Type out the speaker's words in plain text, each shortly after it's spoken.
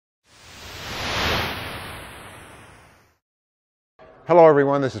Hello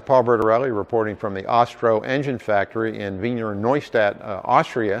everyone, this is Paul Bertorelli reporting from the Austro Engine factory in Wiener Neustadt,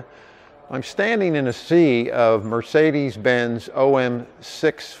 Austria. I'm standing in a sea of Mercedes-Benz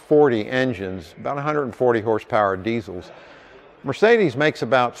OM640 engines, about 140 horsepower diesels. Mercedes makes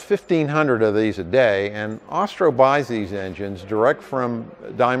about 1,500 of these a day, and Austro buys these engines direct from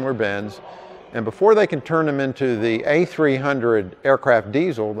Daimler-Benz, and before they can turn them into the A300 aircraft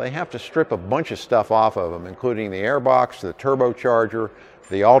diesel, they have to strip a bunch of stuff off of them, including the airbox, the turbocharger,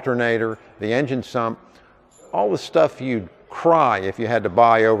 the alternator, the engine sump, all the stuff you'd cry if you had to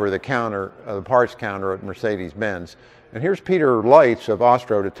buy over the counter, the parts counter at Mercedes-Benz. And here's Peter Leitz of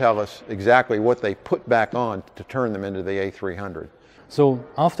Austro to tell us exactly what they put back on to turn them into the A300. So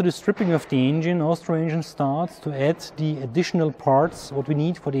after the stripping of the engine, Austro Engine starts to add the additional parts what we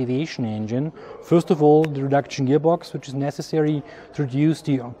need for the aviation engine. First of all, the reduction gearbox, which is necessary to reduce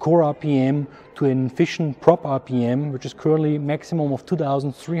the core RPM to an efficient prop RPM, which is currently maximum of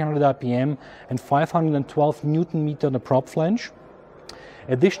 2,300 RPM and 512 Newton meter on the prop flange.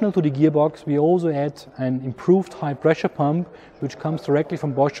 Additional to the gearbox, we also add an improved high pressure pump, which comes directly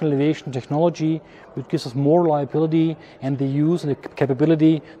from Bosch Elevation Technology, which gives us more reliability and the use and the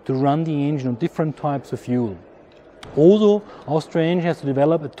capability to run the engine on different types of fuel. Also, Austro Engine has to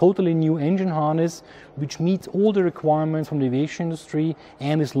develop a totally new engine harness, which meets all the requirements from the aviation industry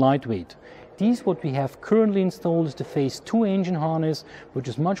and is lightweight. What we have currently installed is the Phase 2 engine harness, which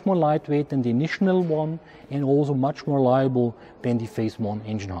is much more lightweight than the initial one and also much more reliable than the Phase 1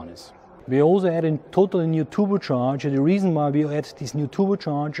 engine harness. We also add a totally new turbocharger. The reason why we add this new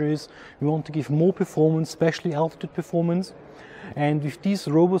turbocharger is we want to give more performance, especially altitude performance. And with this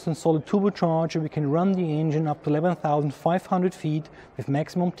robust and solid turbocharger, we can run the engine up to 11,500 feet with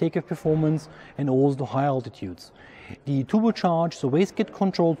maximum takeoff performance and also high altitudes. The turbocharger is a wastegate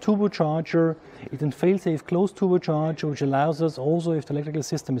controlled turbocharger. It's a fail-safe closed turbocharger, which allows us also, if the electrical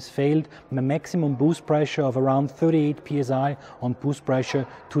system is failed, a maximum boost pressure of around 38 psi on boost pressure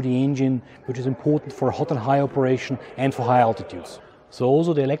to the engine, which is important for hot and high operation and for high altitudes. So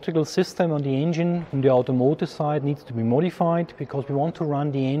also the electrical system on the engine on the automotive side needs to be modified because we want to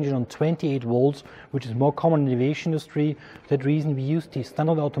run the engine on 28 volts, which is more common in the aviation industry. For that reason we use the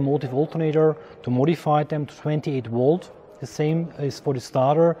standard automotive alternator to modify them to 28 volts. The same is for the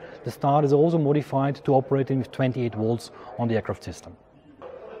starter. The starter is also modified to operate with 28 volts on the aircraft system.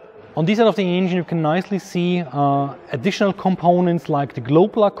 On this side of the engine you can nicely see additional components like the glow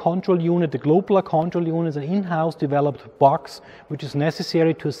plug control unit. The glow plug control unit is an in-house developed box which is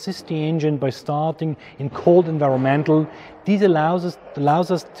necessary to assist the engine by starting in cold environmental. This allows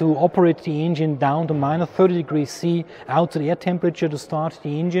us to operate the engine down to -30°C outside air temperature to start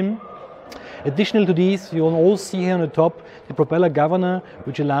the engine. Additional to these, you will all see here on the top the propeller governor,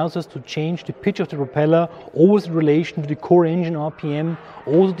 which allows us to change the pitch of the propeller always in relation to the core engine RPM.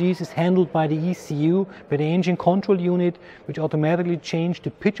 Also this is handled by the ECU, by the engine control unit, which automatically changes the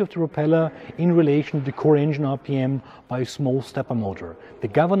pitch of the propeller in relation to the core engine RPM by a small stepper motor. The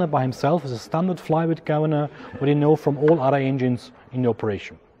governor by himself is a standard flywheel governor, what you know from all other engines in the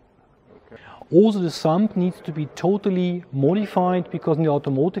operation. Also the sump needs to be totally modified because in the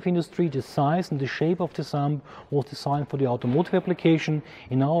automotive industry the size and the shape of the sump was designed for the automotive application.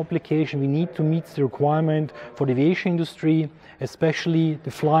 In our application we need to meet the requirement for the aviation industry, especially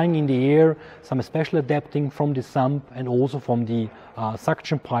the flying in the air, some special adapting from the sump and also from the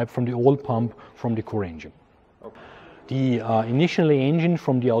suction pipe from the oil pump from the core engine. The initial engine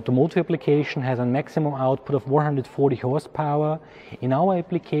from the automotive application has a maximum output of 140 horsepower. In our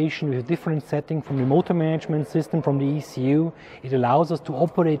application with a different setting from the motor management system from the ECU, it allows us to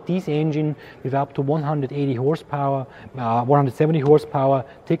operate this engine with up to 180 horsepower, 170 horsepower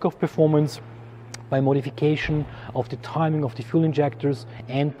takeoff performance by modification of the timing of the fuel injectors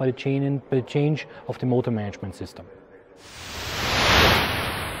and by the change of the motor management system.